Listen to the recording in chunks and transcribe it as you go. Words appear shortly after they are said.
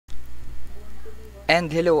And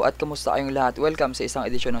hello at kamusta kayong lahat? Welcome sa isang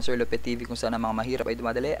edisyon ng Sir Lopet TV kung saan ang mga mahirap ay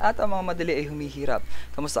dumadali at ang mga madali ay humihirap.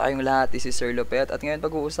 Kamusta kayong lahat? This is Sir Lopet at ngayon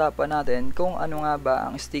pag-uusapan natin kung ano nga ba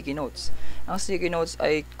ang sticky notes. Ang sticky notes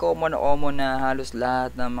ay common na halos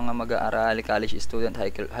lahat ng mga mag-aaral, college student,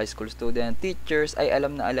 high school student, teachers ay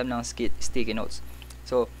alam na alam ng sticky notes.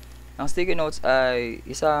 So, ang sticky notes ay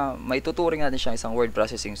may tuturing natin siyang isang word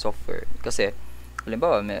processing software. Kasi,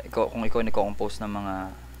 halimbawa, kung ikaw nagko-compose ng mga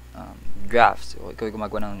drafts, o ikaw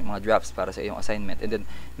gumagawa ng mga drafts para sa iyong assignment, and then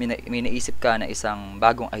may naisip ka na isang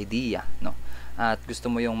bagong idea, no? At gusto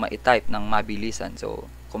mo yung ma-type ng mabilisan. So,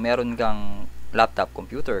 kung meron kang laptop,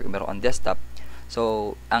 computer, kung meron kang desktop,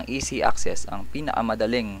 so, ang easy access, ang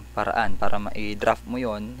pinakamadaling paraan para ma-draft mo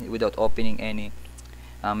yon without opening any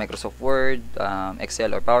Microsoft Word,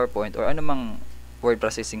 Excel, or PowerPoint, or anumang word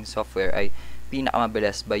processing software ay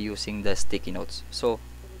pinakamabilis by using the sticky notes. So,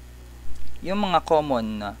 yung mga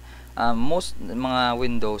common na most mga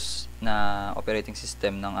Windows na operating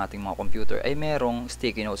system ng ating mga computer ay merong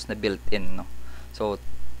sticky notes na built-in, no? So,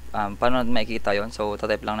 paano natin makikita yon? So,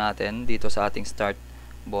 tatype lang natin dito sa ating start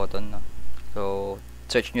button, no? So,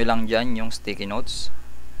 search nyo lang dyan yung sticky notes.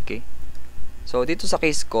 Okay? So, dito sa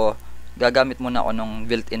case ko, gagamit muna ako nung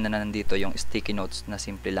built-in na nandito, yung sticky notes na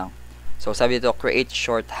simple lang. So, sabi dito, create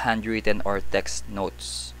short handwritten or text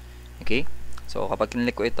notes. Okay? So, kapag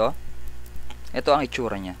kinlik ko ito ang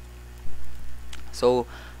itsura niya. So,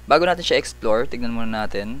 bago natin siya explore, tignan muna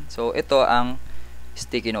natin. So, ito ang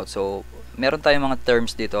sticky note. So, meron tayong mga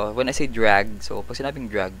terms dito. When I say drag, so, pag sinabing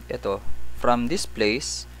drag, ito, from this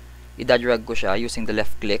place, idadrag ko siya using the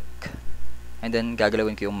left click. And then,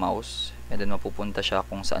 gagalawin ko yung mouse. And then, mapupunta siya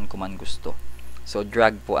kung saan ko man gusto. So,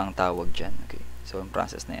 drag po ang tawag dyan. Okay. So, yung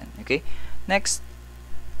process na yan. Okay. Next,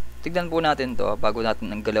 tignan po natin to bago natin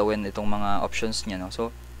ang galawin itong mga options niya, no?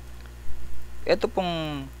 So, ito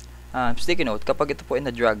pong sticky note, kapag ito po ay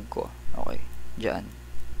na-drag ko, okay, dyan,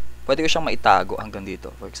 pwede ko siyang maitago hanggang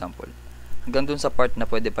dito, for example. Hanggang dun sa part na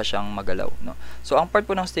pwede pa siyang magalaw, no? So, ang part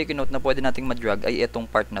po ng sticky note na pwede nating ma-drag ay itong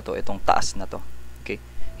part na to, itong taas na to. Okay?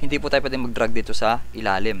 Hindi po tayo pwede mag-drag dito sa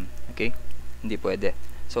ilalim. Okay? Hindi pwede.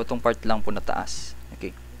 So, itong part lang po na taas.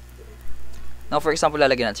 Okay? Now, for example,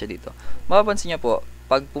 lalagyan natin siya dito. Mapapansin niyo po,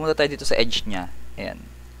 pag pumunta tayo dito sa edge niya, ayan,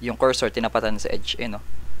 yung cursor, tinapatan sa edge, no?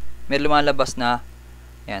 May lumalabas na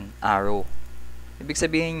arrow. Ibig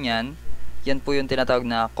sabihin yan po yung tinatawag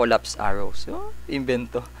na collapse arrow. So,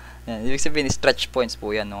 invento. Yan. Ibig sabihin, stretch points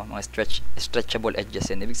po yan, no? Mga stretchable edges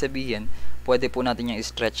yan. Ibig sabihin, pwede po natin yung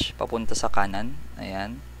stretch papunta sa kanan.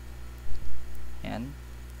 Ayan. Ayan.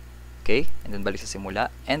 Okay? And then, balik sa simula.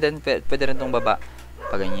 And then, pwede rin itong baba.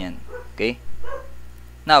 Paganyan. Okay?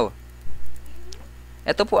 Now,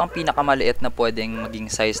 ito po ang pinakamaliit na pwedeng maging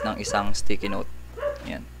size ng isang sticky note.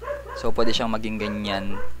 Ayan. So, pwede siyang maging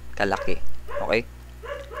ganyan kalaki. Okay?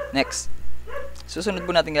 Next. Susunod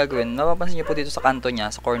po natin gagawin. Napapansin niyo po dito sa kanto niya,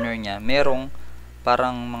 sa corner niya, merong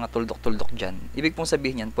parang mga tuldok-tuldok dyan. Ibig pong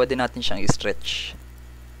sabihin yan, pwede natin siyang i-stretch.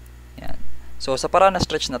 Yan. So, sa paraan na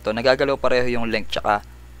stretch na to, nagagalaw pareho yung length tsaka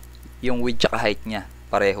yung width tsaka height niya.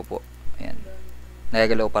 Pareho po. Ayan.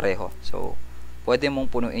 Nagagalaw pareho. So, pwede mong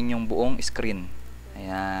punuin yung buong screen.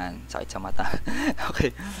 Ayan. Sakit sa mata.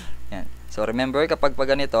 Okay. Yan. So, remember, kapag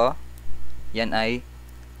ganito, yan ay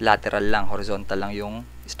lateral lang, horizontal lang yung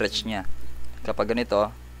stretch niya. Kapag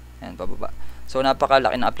ganito, yan, pababa. So,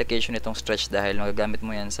 napakalaki na application itong stretch dahil magagamit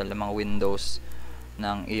mo yan sa mga windows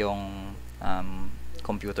ng iyong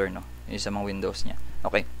computer, no? Yung sa mga windows niya.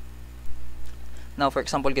 Okay. Now, for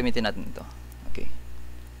example, gamitin natin ito. Okay.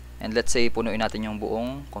 And let's say, punuin natin yung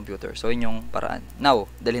buong computer. So, yun yung paraan. Now,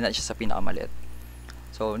 dalhin natin siya sa pinakamaliit.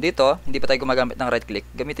 So, dito, hindi pa tayo gumagamit ng right click.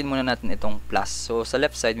 Gamitin muna natin itong plus. So, sa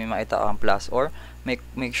left side, may makita kang plus or may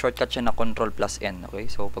shortcut siya na control plus N.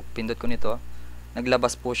 Okay? So, pag pindot ko nito,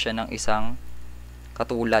 naglabas po siya ng isang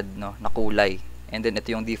katulad, no, na kulay. And then,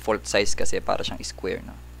 ito yung default size kasi para siyang square.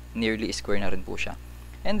 No? Nearly square na rin po siya.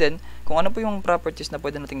 And then, kung ano po yung properties na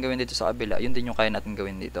pwede natin gawin dito sa kabila, yun din yung kaya natin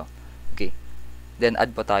gawin dito. Okay. Then,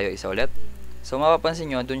 add pa tayo isa ulit. So,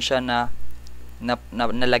 mapapansin nyo, dun siya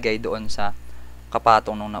nalagay doon sa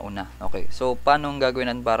kapatong nung nauna. Okay. So, paano ang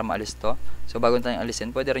gagawin natin para maalis to? So, bago natin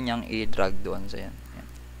alisin, pwede rin niyang i-drag doon. So, yan.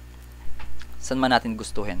 Saan man natin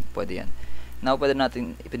gustuhin, pwede yan. Now, pwede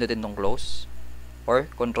natin ipindutin tong close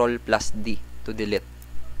or control plus D to delete.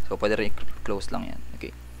 So, pwede rin i-close lang yan.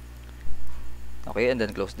 Okay. Okay, and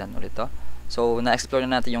then close down ulit to. So, na-explore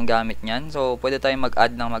na natin yung gamit niyan. So, pwede tayong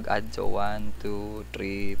mag-add ng mag-add. So, 1, 2,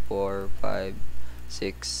 3, 4, 5,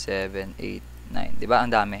 6, 7, 8, 9. Diba?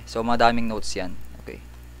 Ang dami. So, madaming notes yan. Okay.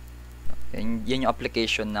 Yan yung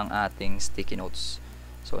application ng ating sticky notes.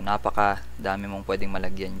 So, napaka dami mong pwedeng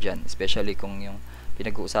malagyan dyan. Especially kung yung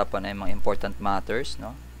pinag-uusapan ay mga important matters,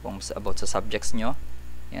 no? Kung about sa subjects nyo.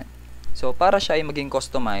 Yan. So, para siya ay maging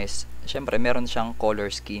customized, syempre, meron siyang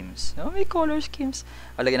color schemes. No? May color schemes.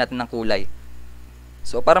 Lagyan natin ng kulay.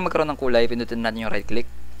 So, para magkaroon ng kulay, pindutin natin yung right click.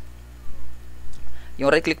 Yung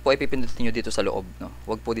right click po ay pipindutin nyo dito sa loob, no?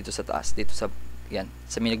 Huwag po dito sa taas. Dito sa, yan,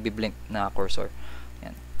 sa may nagbi-blink na cursor.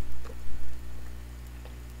 Yan.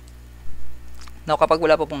 Now, kapag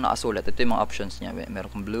wala pa pong nakasulat, ito yung mga options niya. Meron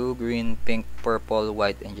kong blue, green, pink, purple,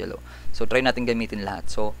 white, and yellow. So, try natin gamitin lahat.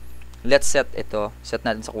 So, let's set ito. Set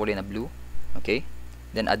natin sa kulay na blue. Okay?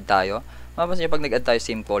 Then, add tayo. Mapapansin nyo, pag nag-add tayo,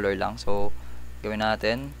 same color lang. So, gawin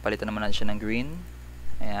natin. Palitan naman natin siya ng green.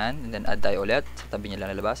 Ayan. And then, add tayo ulit. Sa tabi niya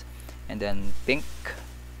lang lalabas. And then, pink.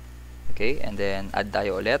 Okay? And then, add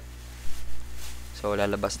tayo ulit. So,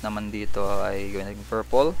 lalabas naman dito ay gawin natin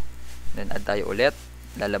purple. Then, add tayo ulit.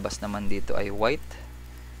 Lalabas naman dito ay white.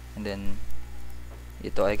 And then,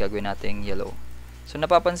 ito ay gagawin nating yellow. So,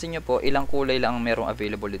 napapansin nyo po, ilang kulay lang ang merong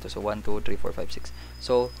available dito. So, 1, 2, 3, 4, 5, 6.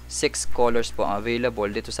 So, 6 colors po ang available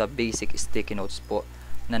dito sa basic sticky notes po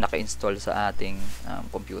na naka-install sa ating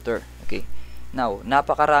computer. Okay. Now,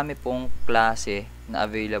 napakarami pong klase na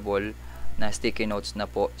available na sticky notes na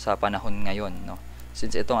po sa panahon ngayon. No?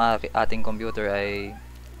 Since itong ating computer ay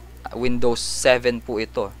Windows 7 po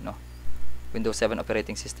ito. No? Windows 7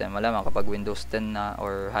 operating system. Malamang kapag Windows 10 na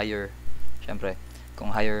or higher, syempre,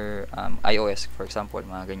 kung higher iOS for example,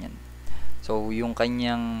 mga ganyan. So yung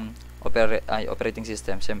kanyang operating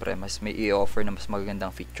system, syempre mas may i-offer na mas magagandang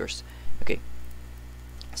features. Okay.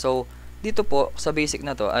 So dito po sa basic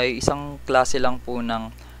na to ay isang klase lang po ng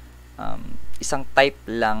isang type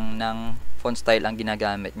lang ng font style ang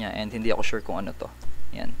ginagamit niya, and hindi ako sure kung ano to.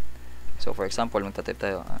 Yan. So for example, magta-type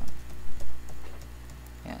tayo.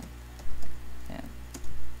 Yan. Yan.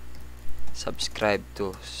 Subscribe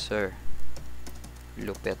to Sir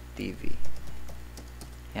Lupet TV.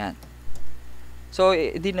 Yan. So,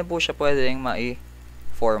 hindi na po siya pwedeng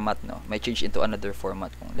mai-format, no? May change into another format.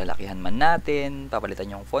 Kung lalakihan man natin, papalitan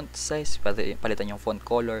yung font size, palitan yung font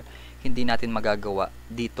color, hindi natin magagawa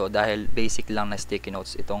dito dahil basic lang na sticky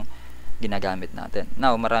notes itong ginagamit natin.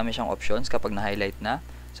 Now, marami siyang options kapag na-highlight na.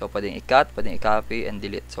 So, pwedeng i-cut, pwedeng i-copy, and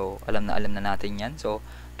delete. So, alam na natin yan. So,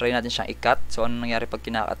 try natin siyang i-cut. So, ano nangyari pag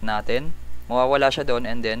kinakat natin? Mawawala siya doon,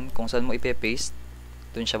 and then, kung saan mo ipe-paste,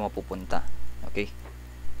 doon siya mapupunta. Okay?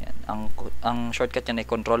 Yan. Ang shortcut niya ay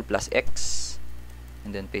Control plus X,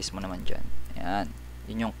 and then paste mo naman dyan. Yan.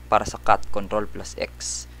 Yun yung para sa cut, Control plus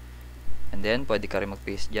X. And then, pwede ka rin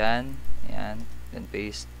mag-paste dyan. Yan. Then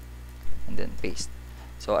paste. And then paste.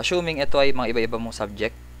 So, assuming ito ay mga iba-iba mong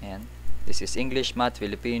subject. Yan. This is English, Math,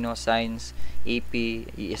 Filipino, Science, AP,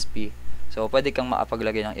 ESP. So, pwede kang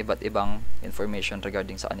makapaglagay ng iba't ibang information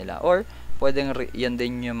regarding sa kanila. Or, pwedeng yan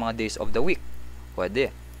din yung mga days of the week.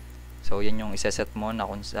 Pwede. So, yan yung iseset mo na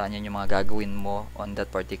kung saan yan yung mga gagawin mo on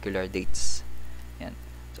that particular dates. Yan.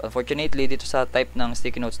 So, unfortunately, dito sa type ng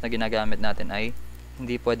sticky notes na ginagamit natin ay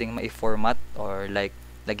hindi pwedeng ma-format or like,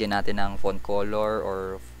 lagyan natin ng font color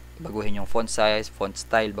or baguhin yung font size, font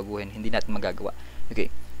style, baguhin. Hindi natin magagawa.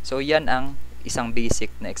 Okay. So, yan ang isang basic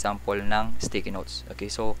na example ng sticky notes. Okay.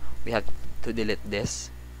 So, we have to delete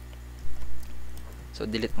this. So,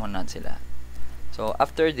 delete muna sila. So,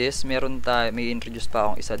 after this, may introduce pa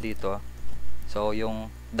akong isa dito. So,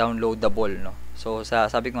 yung downloadable, no? So,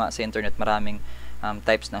 sabi ko nga sa internet, maraming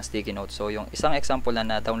types ng sticky notes. So, yung isang example na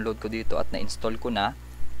na-download ko dito at na-install ko na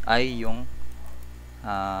ay yung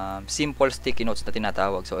simple sticky notes na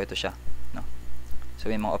tinatawag. So, ito siya, no?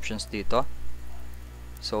 So, may mga options dito.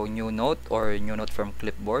 So, new note or new note from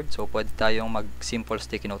clipboard. So, pwede tayong mag-simple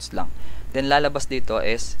sticky notes lang. Then, lalabas dito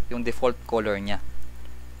is yung default color niya.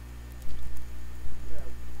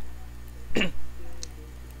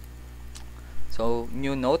 So,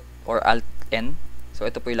 new note or Alt-N. So,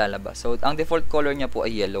 ito po ilalabas. So, ang default color niya po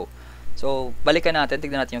ay yellow. So, balikan natin.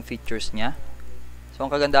 Tignan natin yung features niya. So, ang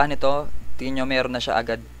kagandahan nito, tingnan nyo, meron na siya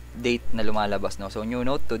agad date na lumalabas. No? So, new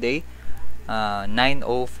note today,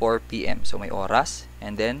 9:04 PM. So, may oras.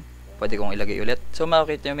 And then, pwede kong ilagay ulit. So,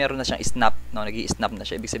 makikita nyo, meron na siyang snap. No? Nag-i-snap na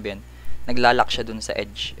siya. Ibig sabihin, naglalak siya dun sa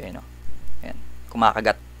edge. Ayan, no? Ayan.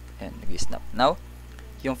 Kumakagat. Ayan, nag-i-snap. Now,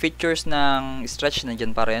 yung features ng stretch,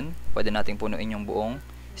 nandyan pa rin. Pwede nating punuin yung buong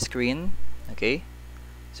screen. Okay?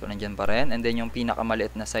 So, nandyan pa rin. And then, yung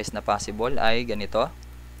pinakamaliit na size na possible ay ganito.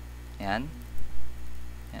 Ayan.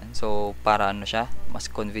 Ayan. So, para ano siya, mas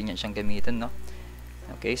convenient siyang gamitin, no?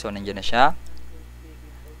 Okay, so, nandyan na siya.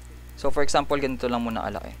 So, for example, ganito lang muna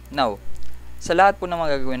kalaki. Now, sa lahat po ng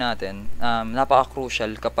mga gagawin natin,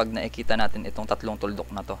 napaka-crucial kapag nakikita natin itong tatlong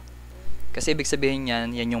tuldok na to. Kasi ibig sabihin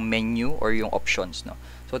yan yung menu or yung options, no?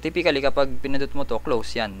 So, typically, kapag pinindot mo to,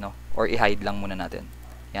 close yan, no? Or i-hide lang muna natin.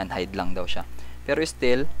 Yan, hide lang daw siya. Pero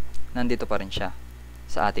still, nandito pa rin siya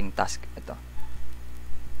sa ating task. Ito.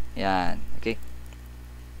 Yan, okay?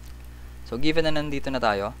 So, given na nandito na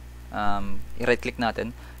tayo, i-right click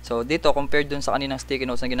natin. So, dito, compared dun sa kaninang sticky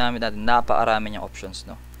notes na ginamit natin, napakarami niyang options,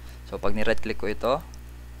 no? So, pag ni-right click ko ito,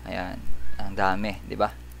 ayan, ang dami, di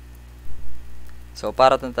ba? So,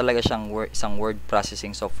 para talaga siyang isang word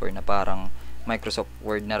processing software na parang Microsoft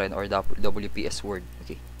Word na rin or WPS Word.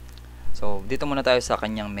 Okay. So, dito muna tayo sa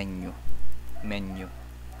kanyang menu. Menu.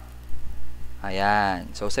 Ayan.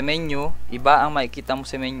 So, sa menu, iba ang makikita mo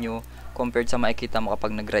sa menu compared sa makikita mo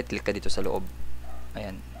kapag nag-right click ka dito sa loob.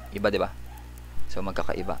 Ayan. Iba, di ba? So,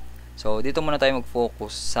 magkakaiba. So, dito muna tayo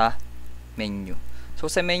mag-focus sa menu. So,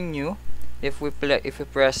 sa menu, if we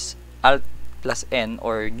press Alt plus N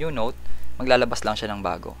or new note, maglalabas lang siya ng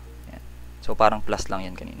bago. Ayan. So, parang plus lang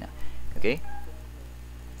yan kanina. Okay?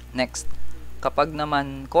 Next, kapag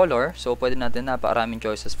naman color, so pwede natin napakaraming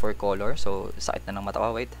choices for color. So, sakit na ng mata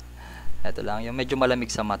ko. Wait. Ito lang. Yung medyo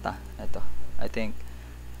malamig sa mata. Ito. I think,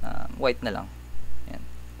 white na lang. Ayan.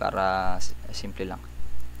 Para simple lang.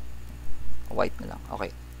 White na lang.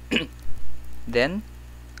 Okay. Then,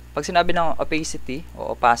 pag sinabi ng opacity,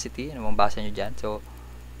 o opacity, ano mong basa nyo dyan? So,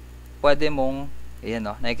 pwede mong, ayan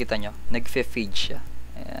no, nakikita nyo, nag-fade siya.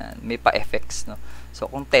 Ayan. May pa-effects, no?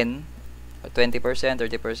 So, kung 10, 20%,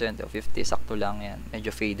 30%, o 50%, sakto lang yan. Medyo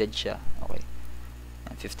faded siya. Okay.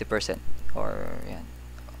 Yan, 50%. Or, yan.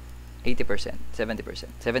 80%, 70%,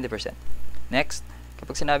 70%. Next,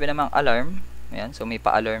 kapag sinabi namang alarm, yan, so may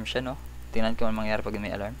pa-alarm siya, no? Tingnan ko ano mangyayari pag may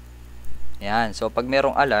alarm. Yan, so pag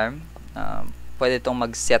merong alarm, pwede itong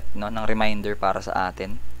mag-set, no, ng reminder para sa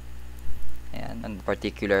atin. Yan, on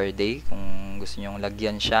particular day, kung gusto nyo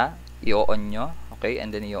lagyan siya, i-on nyo, okay? And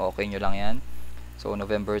then i-okay nyo lang yan. So,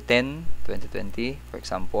 November 10, 2020, for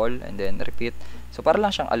example, and then repeat. So, para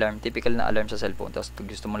lang siyang alarm, typical na alarm sa cellphone. Tapos, kung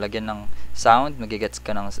gusto mo lagyan ng sound, magigets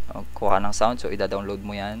ka ng, kuha ng sound, so, ida-download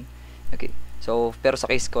mo yan. Okay. So, pero sa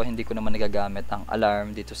case ko, hindi ko naman nagagamit ang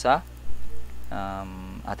alarm dito sa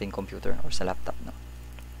ating computer or sa laptop, no?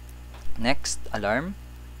 Next, alarm.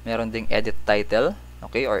 Meron ding edit title,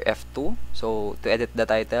 okay, or F2. So, to edit the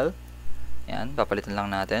title, yan, papalitan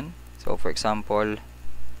lang natin. So, for example,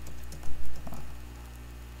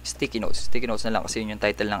 sticky notes. Sticky notes na lang kasi yun yung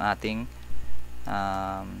title ng ating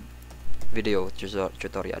video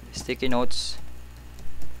tutorial. Sticky notes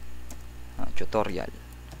tutorial.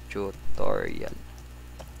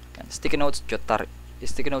 Yan. Sticky notes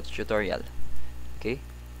tutorial. Okay?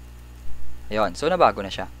 Ayun. So, nabago na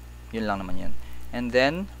siya. Yun lang naman yun. And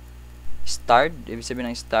then, starred. Ibig sabihin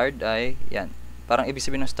ng starred ay, yan. Parang ibig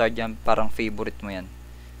sabihin ng starred yan, parang favorite mo yan.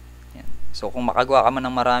 Yan. So, kung makagawa ka man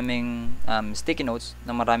ng maraming sticky notes,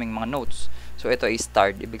 ng maraming mga notes, so ito ay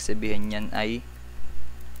starred. Ibig sabihin yan ay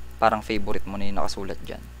parang favorite mo na yung nakasulat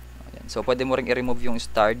dyan. Yan. So, pwede mo rin i-remove yung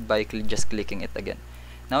starred by just clicking it again.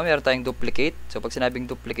 Now, meron tayong duplicate. So, pag sinabing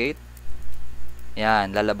duplicate,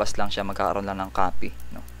 yan, lalabas lang siya, magkakaroon lang ng copy,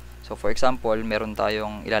 no? So, for example, meron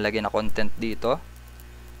tayong ilalagay na content dito.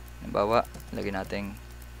 Halimbawa, lagyan natin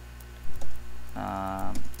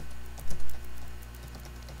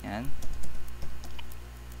yan.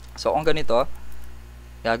 So, kung ganito,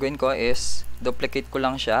 gagawin ko is duplicate ko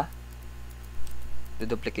lang siya.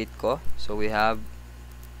 Duplicate ko. So, we have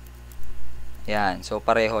yan. So,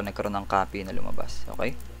 pareho, nagkaroon ng copy na lumabas.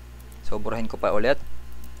 Okay? So, burahin ko pa ulit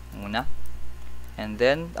muna. And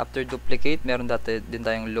then, after duplicate, meron din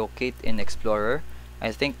tayong locate in Explorer.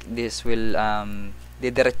 I think this will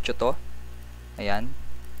didiretso to. Ayan.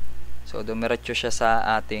 So, dumiretso siya sa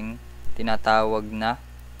ating tinatawag na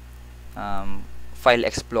File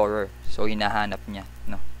Explorer. So, hinahanap niya,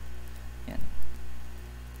 no? Yan.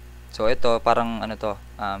 So, ito, parang ano to,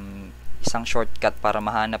 isang shortcut para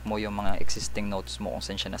mahanap mo yung mga existing notes mo kung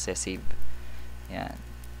saan siya nasa-save. Yan.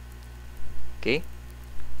 Okay?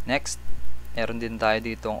 Next, meron din tayo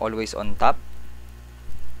ditong always on top.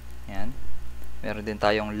 Yan. Meron din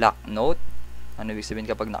tayong lock note. Ano ibig sabihin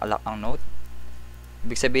kapag naka-lock ang note?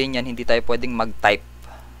 Ibig sabihin yan, hindi tayo pwedeng mag-type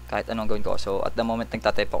kahit anong gawin ko. So, at the moment,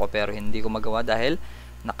 nagtatype ako pero hindi ko magawa dahil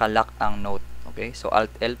naka-lock ang note. Okay? So,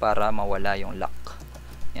 Alt-L para mawala yung lock.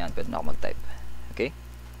 Yan, pwede na ako mag-type. Okay?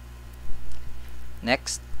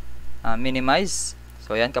 Next, minimize.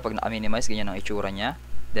 So, yan, kapag naka-minimize, ganyan ang itsura niya.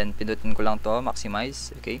 Then, pindutin ko lang to,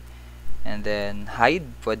 maximize. Okay? And then, hide,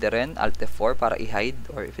 pwede rin. Alt F4 para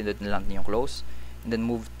i-hide or pindutin lang din yung close. And then,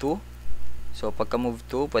 move to. So, pagka move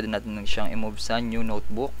to, pwede natin siyang i-move sa new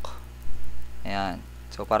notebook. Ayan.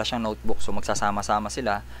 So, para siyang notebook. So, magsasama-sama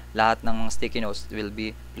sila. Lahat ng sticky notes will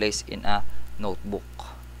be placed in a notebook.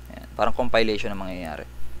 Ayan. Parang compilation ang mangyayari.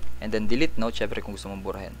 And then, delete note, syempre kung gusto mong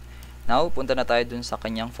burahin. Now, punta na tayo dun sa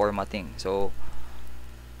kanyang formatting. So,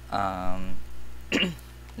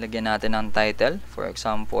 lagyan natin ng title. For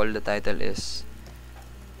example, the title is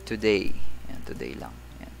Today. Ayan, today lang.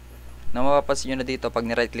 Ayan. Na mapapansin nyo na dito, pag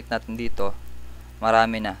ni-right click natin dito,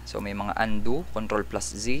 marami na. So, may mga undo, Control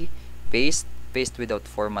plus Z, paste, paste without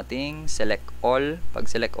formatting, select all.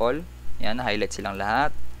 Pag select all, yan, highlight silang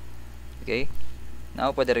lahat. Okay?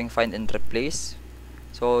 Now, pwede ring find and replace.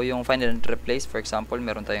 So, yung find and replace, for example,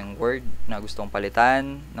 meron tayong word na gustong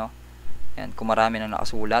palitan, no? Yan, kung marami nang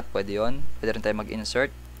nakasulat, pwede yon. Pwede rin tayo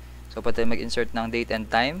mag-insert. So, pwede tayo mag-insert ng date and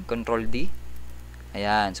time, Control D.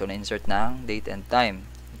 Ayan, so na-insert ng date and time.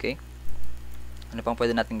 Okay? Ano pang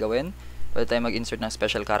pwede natin gawin? Pwede tayo mag-insert ng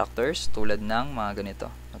special characters tulad ng mga ganito.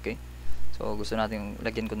 Okay? So, gusto natin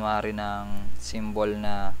lagyan kunwari ng symbol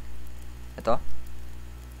na itong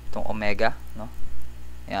omega, no?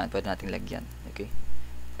 Ayan, pwede natin lagyan. Okay?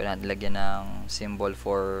 Pwede natin lagyan ng symbol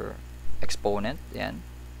for exponent. Ayan.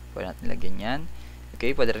 Pwede natin lagyan yan.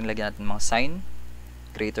 Okay, pwede rin lagyan natin mga sign.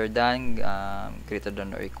 Greater than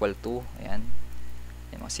or equal to. Ayan.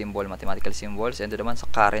 Yung mga symbol, mathematical symbols. And naman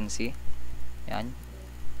sa currency. Ayan.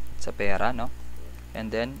 Sa pera, no?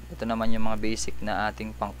 And then, ito naman yung mga basic na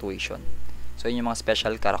ating punctuation. So, yun yung mga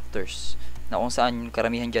special characters na kung saan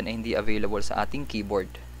karamihan dyan ay hindi available sa ating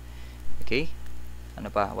keyboard. Okay?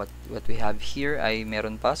 Ano pa? What we have here ay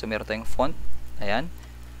meron pa. So, meron tayong font. Ayan.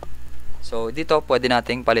 So, dito pwede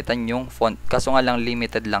nating palitan yung font. Kaso nga lang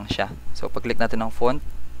limited lang siya. So, pag-click natin ng font,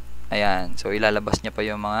 ayan. So, ilalabas niya pa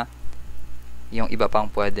yung iba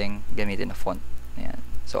pang pwedeng gamitin na font. Ayan.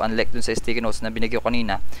 So, unlike dun sa sticky notes na binigay ko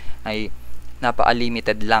kanina, ay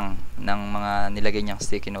napaka-limited lang ng mga nilagay niyang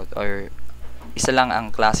sticky note, or isa lang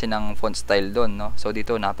ang klase ng font style doon, no? So,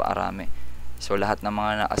 dito napakarami. So, lahat ng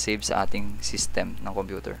mga naka-save sa ating system ng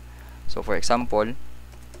computer. So, for example,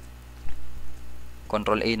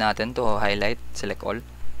 Control A natin to highlight, select all,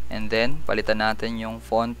 and then palitan natin yung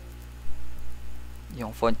font.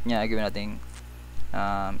 Yung font niya gawin natin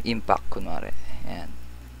impact kunwari. Ayan.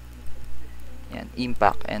 Ayan,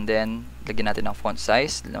 impact, and then lagyan natin ng font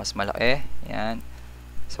size mas malaki. Ayan.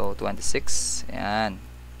 So 26. Ayan.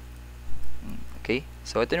 Okay?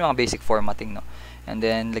 So ito yung mga basic formatting, no. And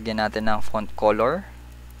then lagyan natin ng font color.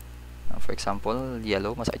 For example,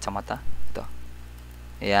 yellow, masakit sa mata. Ito.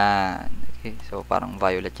 Ayan. Okay, so parang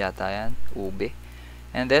violet yata yan, ube.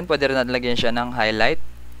 And then pwede rin natin lagyan siya ng highlight.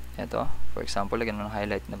 Ito, for example, lagyan mo ng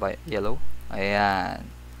highlight na yellow. Ayan.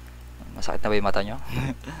 Masakit na ba yung mata nyo?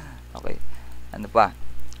 Okay. Ano pa?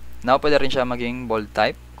 Now, pwede rin siya maging bold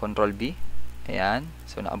type. Control B. Ayan.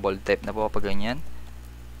 So, naka-bold type na po kapag ganyan.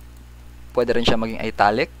 Pwede rin siya maging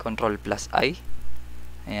italic. Control plus I.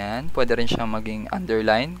 Ayan. Pwede rin siya maging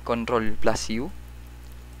underline. Control plus U.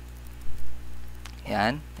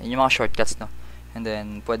 Ayan. Yan yung mga shortcuts, no? And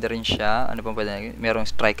then, pwede rin siya, ano pa pwede, merong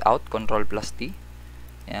strikeout, Control plus T.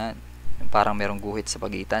 Ayan. Yung parang merong guhit sa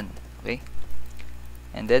pagitan. Okay?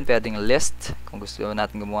 And then, pwedeng list. Kung gusto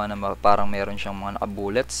natin gumawa ng parang meron siyang mga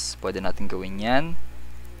naka-bullets, pwede natin gawin yan.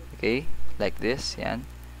 Okay? Like this. Ayan.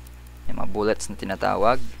 Yung mga bullets na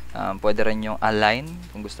tinatawag. Pwede rin yung align.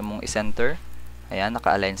 Kung gusto mong i-center. Ayan,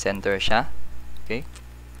 naka-align center siya. Okay?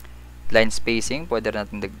 Line spacing, pwede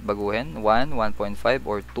natin baguhin. 1, 1.5,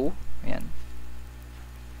 or 2. Ayan.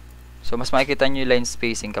 So, mas makikita nyo yung line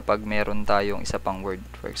spacing kapag meron tayong isa pang word.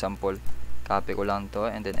 For example, copy ko lang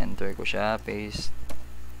to and then enter ko siya, paste,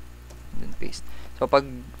 and then paste. So, pag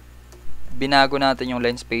binago natin yung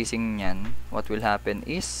line spacing niyan, what will happen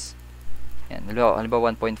is, yan,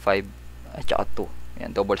 halimbawa 1.5 at saka 2.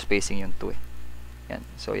 Yan, double spacing yung 2 eh. Yan,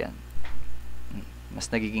 so yan.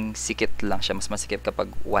 Mas nagiging sikit lang siya, mas masikip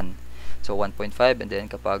kapag 1. So, 1.5 and then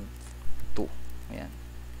kapag 2. Ayan.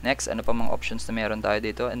 Next, ano pa mga options na meron tayo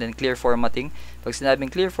dito? And then, clear formatting. Pag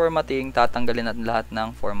sinabing clear formatting, tatanggalin natin lahat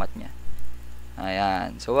ng format niya.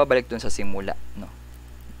 Ayan. So, babalik dun sa simula, no?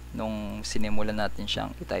 Nung sinimulan natin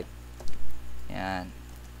siyang i-type. Ayan.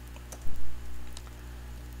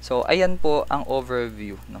 So, ayan po ang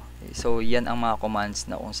overview, no? So, yan ang mga commands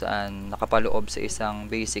na kung saan nakapaloob sa isang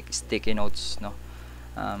basic sticky notes, no?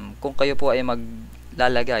 Kung kayo po ay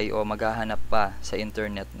maglalagay o maghahanap pa sa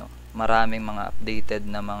internet, no, maraming mga updated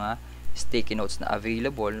na mga sticky notes na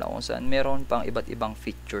available na kung saan meron pang iba't ibang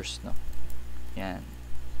features, no. Yan.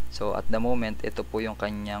 So at the moment, ito po yung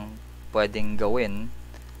kanyang pwedeng gawin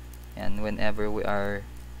and whenever we are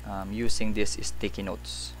using this sticky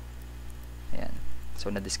notes. Ayan.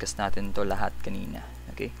 So na-discuss natin to lahat kanina.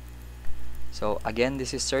 Okay? So again,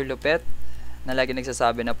 this is Sir Lupet. na lagi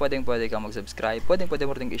nagsasabi na pwedeng-pwede kang mag-subscribe, pwedeng-pwede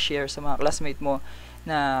mo rin i-share sa mga classmate mo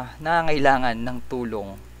na nangangailangan ng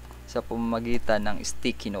tulong sa pamamagitan ng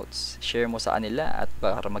sticky notes. Share mo sa kanila at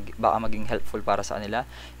baka maging helpful para sa kanila.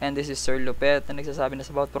 And this is Sir Lupet na nagsasabi na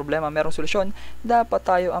sa bawat problema merong solusyon. Dapat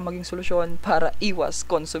tayo ang maging solusyon para iwas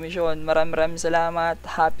konsumisyon. Maraming salamat.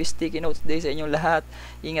 Happy Sticky Notes Day sa inyong lahat.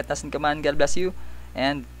 Ingat nasan ka man. God bless you.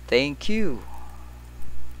 And thank you.